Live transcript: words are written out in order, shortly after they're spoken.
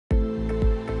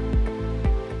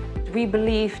We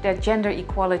believe that gender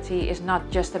equality is not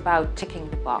just about ticking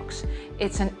the box.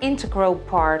 It's an integral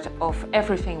part of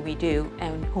everything we do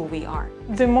and who we are.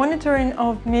 The monitoring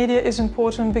of media is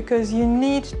important because you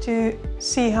need to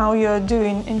see how you're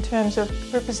doing in terms of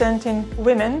representing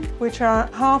women, which are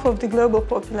half of the global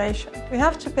population. We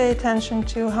have to pay attention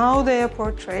to how they are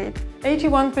portrayed.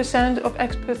 81% of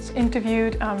experts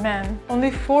interviewed are men. Only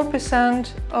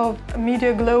 4% of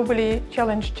media globally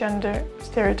challenge gender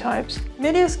stereotypes.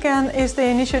 Mediascan is the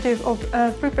initiative of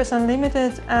Free Press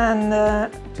Unlimited and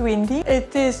Tuwindi.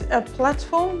 It is a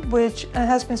platform which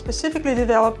has been specifically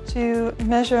developed to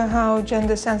measure how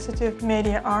gender-sensitive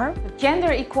media are.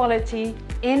 Gender equality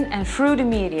in and through the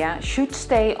media should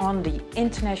stay on the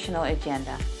international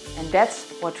agenda. And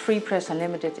that's what Free Press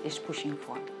Unlimited is pushing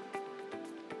for.